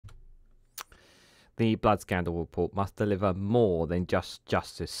The blood scandal report must deliver more than just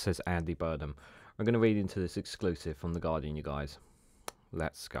justice, says Andy Burnham. I'm going to read into this exclusive from The Guardian, you guys.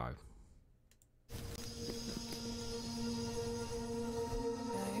 Let's go.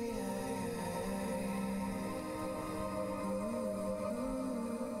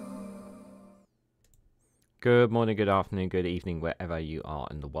 Good morning, good afternoon, good evening, wherever you are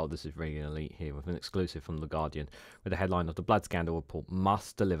in the world. This is Reganelite here with an exclusive from The Guardian with the headline of the blood scandal report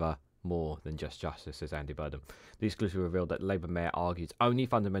must deliver more than just justice, says Andy Burnham. The exclusive revealed that Labour Mayor argues only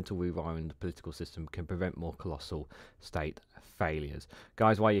fundamental rewiring the political system can prevent more colossal state failures.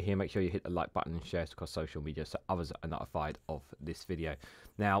 Guys, while you're here, make sure you hit the like button and share it across social media so others are notified of this video.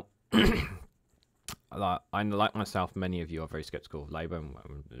 Now, like myself, many of you are very sceptical of Labour, and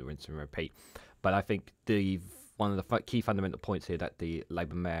rinse and repeat. But I think one of the key fundamental points here that the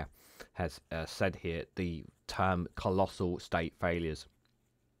Labour Mayor has said here, the term colossal state failures.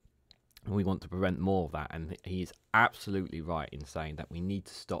 We want to prevent more of that, and he's absolutely right in saying that we need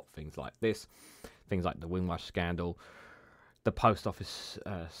to stop things like this, things like the Windrush scandal, the post office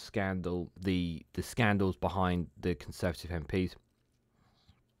scandal, the scandals behind the Conservative MPs.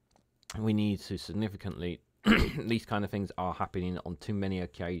 We need to significantly, these kind of things are happening on too many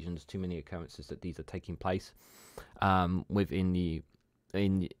occasions, too many occurrences that these are taking place within the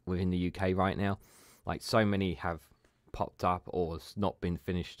UK right now. Like, so many have popped up or has not been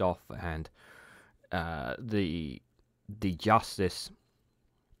finished off, and the justice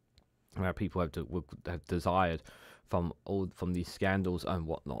where people have desired from these scandals and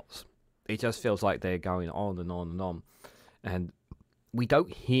whatnots, it just feels like they're going on and on and on, and we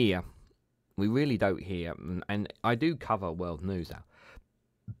really don't hear, and I do cover world news now,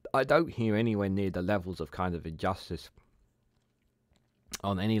 I don't hear anywhere near the levels of kind of injustice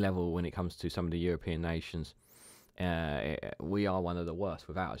on any level when it comes to some of the European nations. We are one of the worst,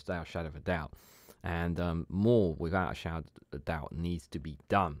 without a shadow of a doubt, and more, without a shadow of a doubt, needs to be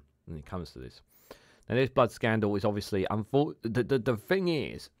done when it comes to this. Now, this blood scandal is obviously the thing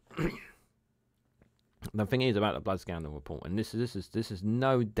is. The thing is about the blood scandal report, and this is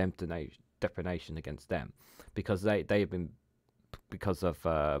no defamation against them, because they have been, because of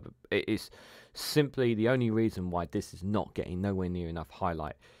it is simply the only reason why this is not getting nowhere near enough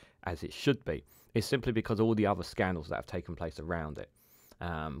highlight as it should be is simply because all the other scandals that have taken place around it,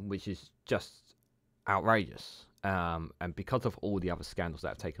 which is just outrageous, and because of all the other scandals that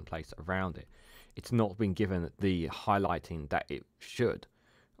have taken place around it, it's not been given the highlighting that it should.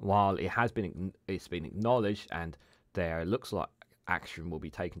 While it's been acknowledged, and there looks like action will be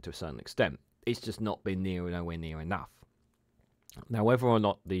taken to a certain extent, it's just not been nowhere near enough. Now, whether or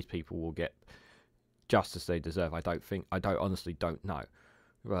not these people will get justice they deserve, I honestly don't know.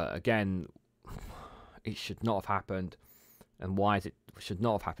 But again, it should not have happened, and why is it should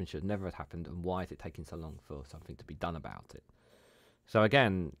not have happened? Should never have happened, and why is it taking so long for something to be done about it? So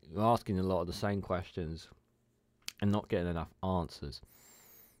again, we're asking a lot of the same questions and not getting enough answers.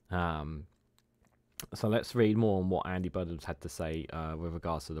 So let's read more on what Andy Burnham's had to say with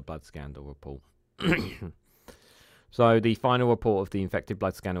regards to the blood scandal report. So the final report of the infected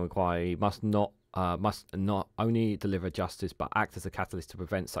blood scandal inquiry must not only deliver justice but act as a catalyst to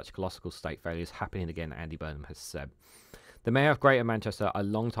prevent such colossal state failures happening again, Andy Burnham has said. The Mayor of Greater Manchester, a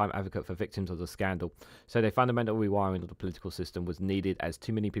long-time advocate for victims of the scandal, said a fundamental rewiring of the political system was needed as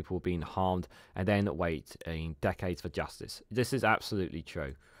too many people were being harmed and then waiting decades for justice. This is absolutely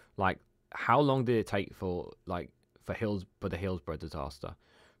true. Like, how long did it take for the Hillsborough disaster,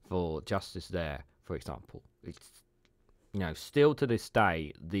 for justice there, for example? It's, still to this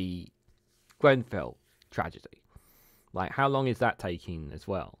day, the Grenfell tragedy. Like, how long is that taking as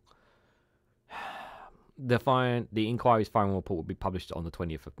well? The inquiry's final report will be published on the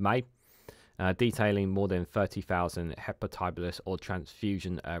 20th of May, detailing more than 30,000 hepatitis or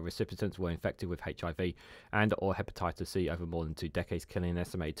transfusion recipients were infected with HIV and or hepatitis C over more than 2 decades, killing an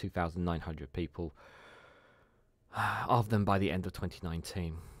estimated 2,900 people of them by the end of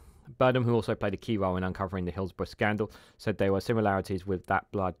 2019. Burnham, who also played a key role in uncovering the Hillsborough scandal, said there were similarities with that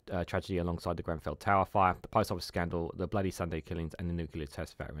blood tragedy alongside the Grenfell Tower fire, the post office scandal, the Bloody Sunday killings, and the nuclear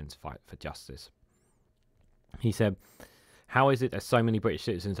test veterans' fight for justice. He said, "How is it that so many British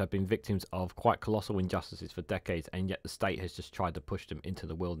citizens have been victims of quite colossal injustices for decades, and yet the state has just tried to push them into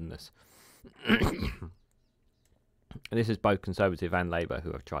the wilderness?" And this is both Conservative and Labour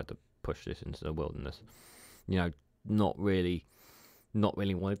who have tried to push this into the wilderness. Not really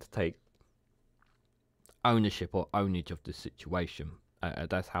wanted to take ownership or ownage of the situation.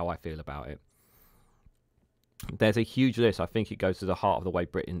 That's how I feel about it. There's a huge list. I think it goes to the heart of the way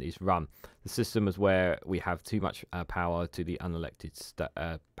Britain is run. The system is where we have too much power to the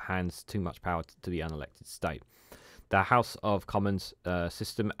unelected, hands too much power to the unelected state. The House of Commons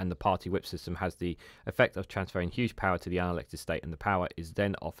system and the party whip system has the effect of transferring huge power to the unelected state, and the power is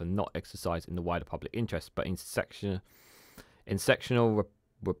then often not exercised in the wider public interest, but in sectional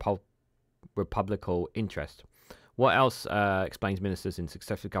republical interest. What else explains ministers in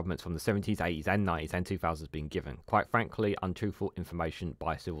successive governments from the 70s, 80s and 90s and 2000s being given? Quite frankly, untruthful information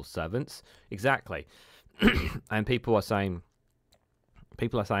by civil servants. Exactly. And people are saying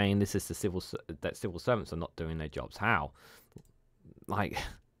this is that civil servants are not doing their jobs. How? Like,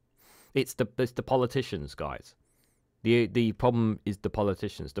 it's the politicians, guys. The problem is the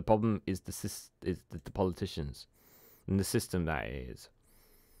politicians. The problem is the politicians and the system that it is.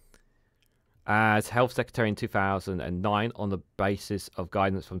 As Health Secretary in 2009, on the basis of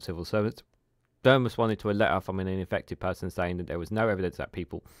guidance from civil servants, Burnham responded to a letter from an infected person saying that there was no evidence that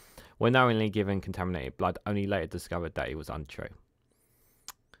people were knowingly given contaminated blood, only later discovered that it was untrue.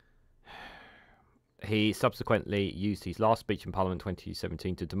 He subsequently used his last speech in Parliament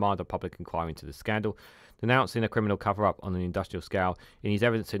 2017 to demand a public inquiry into the scandal, denouncing a criminal cover-up on an industrial scale. In his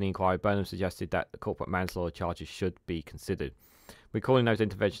evidence in the inquiry, Burnham suggested that the corporate manslaughter charges should be considered. Recalling those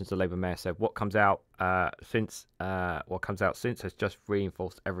interventions, the Labour mayor said, "What comes out since has just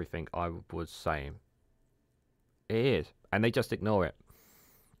reinforced everything I was saying." It is, and they just ignore it.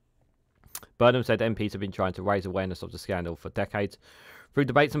 Burnham said MPs have been trying to raise awareness of the scandal for decades through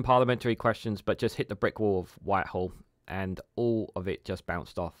debates and parliamentary questions, but just hit the brick wall of Whitehall, and all of it just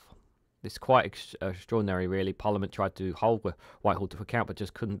bounced off. It's quite extraordinary, really. Parliament tried to hold Whitehall to account, but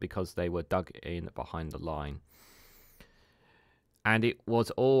just couldn't because they were dug in behind the line. And it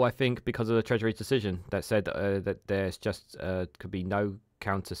was all, I think, because of the Treasury's decision that said that there's just could be no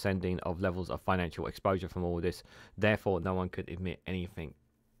counter-sending of levels of financial exposure from all this. Therefore, no one could admit anything,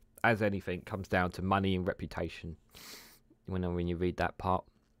 as anything comes down to money and reputation. When you read that part.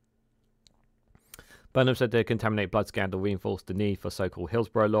 Burnham said the contaminated blood scandal reinforced the need for so-called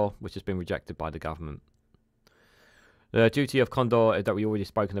Hillsborough law, which has been rejected by the government. The duty of condor that we already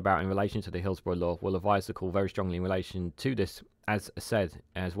spoken about in relation to the Hillsborough law will advise the call very strongly in relation to this, as said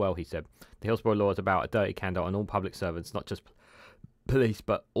as well, he said. The Hillsborough law is about a dirty candle on all public servants, not just police,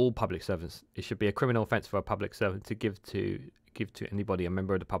 but all public servants. It should be a criminal offence for a public servant to give to anybody, a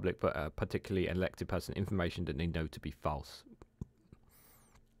member of the public, but a particularly elected person, information that they know to be false.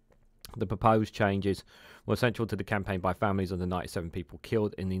 The proposed changes were central to the campaign by families of the 97 people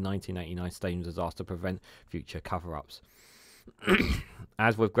killed in the 1989 stadium disaster to prevent future cover-ups.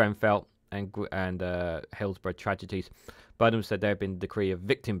 As with Grenfell and Hillsborough tragedies, Burnham said there had been a decree of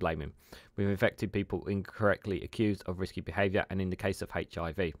victim blaming, with infected people incorrectly accused of risky behaviour and, in the case of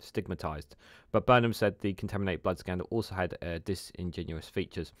HIV, stigmatised. But Burnham said the contaminated blood scandal also had disingenuous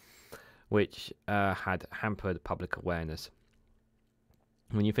features, which had hampered public awareness.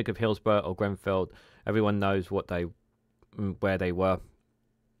 When you think of Hillsborough or Grenfell, everyone knows where they were,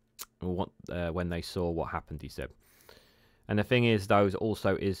 when they saw what happened, he said. And the thing is, those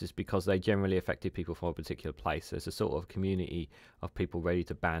also is because they generally affected people from a particular place. There's a sort of community of people ready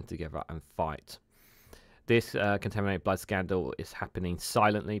to band together and fight. This contaminated blood scandal is happening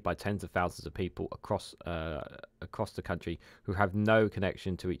silently by tens of thousands of people across the country who have no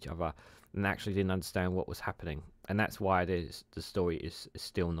connection to each other and actually didn't understand what was happening. And that's why the story is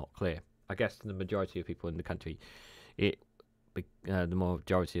still not clear. I guess the majority of people in the country, the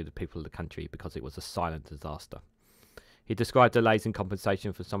majority of the people in the country, because it was a silent disaster. He described delays in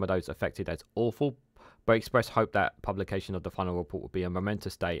compensation for some of those affected as awful, but expressed hope that publication of the final report would be a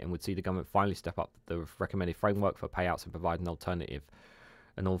momentous day and would see the government finally step up the recommended framework for payouts and provide an alternative,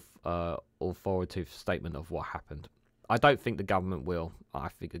 an authoritative statement of what happened. I don't think the government will. I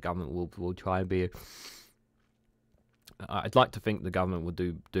think the government will try and be. I'd like to think the government will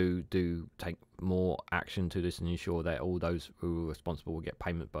do take more action to this and ensure that all those who are responsible will get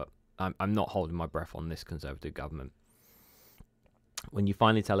payment. But I'm not holding my breath on this Conservative government. When you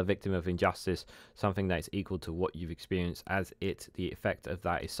finally tell a victim of injustice something that is equal to what you've experienced, the effect of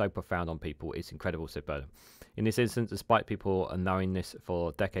that is so profound on people, it's incredible, said Burnham. In this instance, despite people knowing this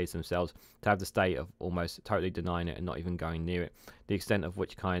for decades themselves, to have the state of almost totally denying it and not even going near it, the extent of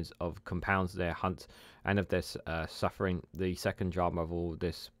which kinds of compounds their hunt and of their suffering, the second drama of all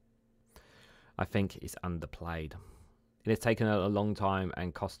this, I think, is underplayed. It has taken a long time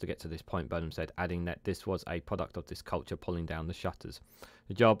and cost to get to this point, Burnham said, adding that this was a product of this culture pulling down the shutters.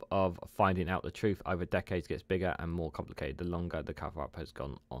 The job of finding out the truth over decades gets bigger and more complicated the longer the cover-up has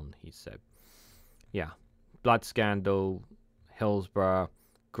gone on, he said. Yeah. Blood scandal, Hillsborough,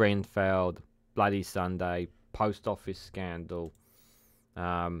 Grenfell, Bloody Sunday, post office scandal.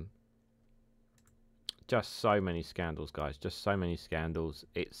 Just so many scandals, guys. Just so many scandals.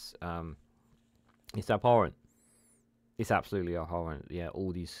 It's abhorrent. It's absolutely abhorrent. Yeah,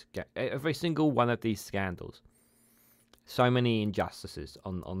 all these, every single one of these scandals. So many injustices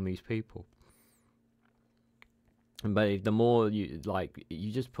on these people. But if the more you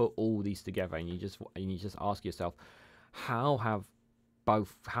you just put all these together, and you just ask yourself, how have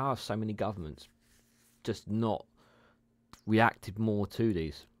so many governments just not reacted more to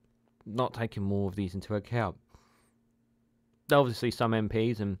these, not taking more of these into account? Obviously, some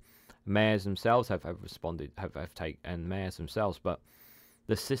MPs and mayors themselves have responded, have taken, and mayors themselves, but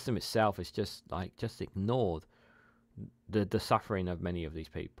the system itself is just ignored the suffering of many of these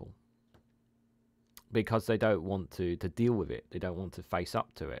people, because they don't want to deal with it. They don't want to face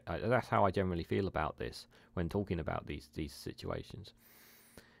up to it. That's how I generally feel about this when talking about these situations.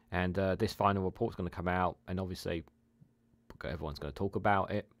 And this final report's going to come out, and obviously everyone's going to talk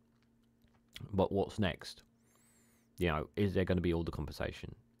about it. But what's next? You know, is there going to be all the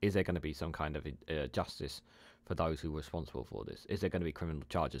compensation? Is there going to be some kind of justice for those who were responsible for this? Is there going to be criminal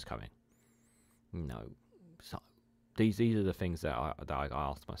charges coming? No. So these are the things that I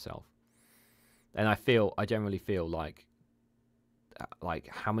asked myself. And I generally feel like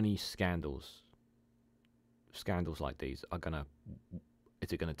how many scandals like these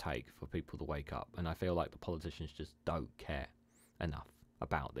is it gonna take for people to wake up? And I feel like the politicians just don't care enough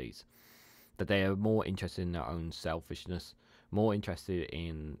about these. That they are more interested in their own selfishness, more interested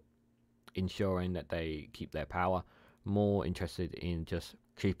in ensuring that they keep their power, more interested in just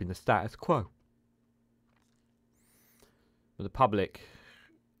keeping the status quo. But the public,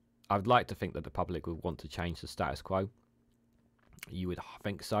 I'd like to think that the public would want to change the status quo. You would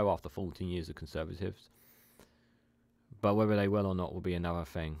think so after 14 years of Conservatives. But whether they will or not will be another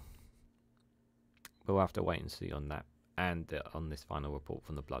thing. We'll have to wait and see on that, and on this final report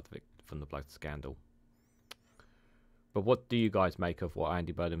from the blood scandal. But what do you guys make of what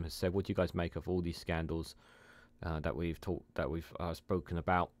Andy Burnham has said? What do you guys make of all these scandals that we've spoken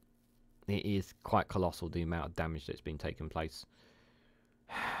about? It is quite colossal, the amount of damage that's been taking place.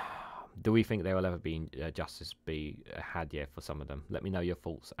 Do we think there will ever be justice be had yet for some of them? Let me know your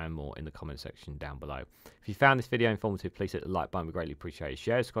thoughts and more in the comment section down below. If you found this video informative, please hit the like button. We greatly appreciate it.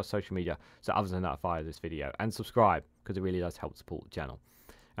 Share this across social media so others are notified of this video, and subscribe because it really does help support the channel.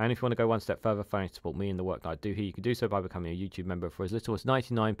 And if you want to go one step further, financially support me and the work that I do here, you can do so by becoming a YouTube member for as little as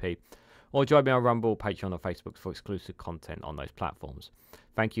 99p, or join me on Rumble, Patreon, or Facebook for exclusive content on those platforms.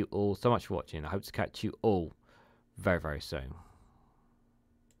 Thank you all so much for watching. I hope to catch you all very, very soon.